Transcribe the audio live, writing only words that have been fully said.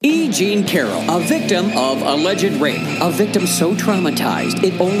Jean Carroll, a victim of alleged rape. A victim so traumatized,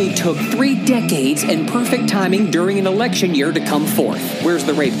 it only took 3 decades and perfect timing during an election year to come forth. Where's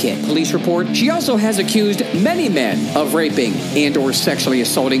the rape kit? Police report. She also has accused many men of raping and or sexually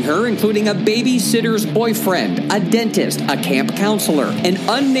assaulting her, including a babysitter's boyfriend, a dentist, a camp counselor, an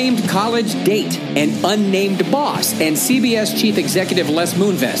unnamed college date, an unnamed boss, and CBS chief executive Les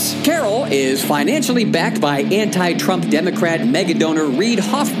Moonves. Carroll is financially backed by anti-Trump Democrat megadonor Reid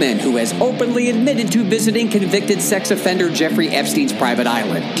Hoffman, who has openly admitted to visiting convicted sex offender Jeffrey Epstein's private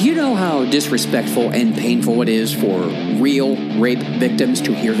island. Do you know how disrespectful and painful it is for real rape victims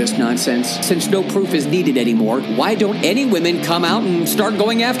to hear this nonsense? Since no proof is needed anymore, why don't any women come out and start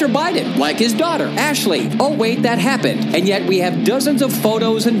going after Biden, like his daughter, Ashley? Oh wait, that happened. And yet we have dozens of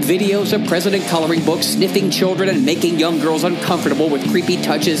photos and videos of President coloring books, sniffing children, and making young girls uncomfortable with creepy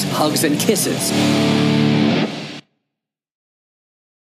touches, hugs, and kisses.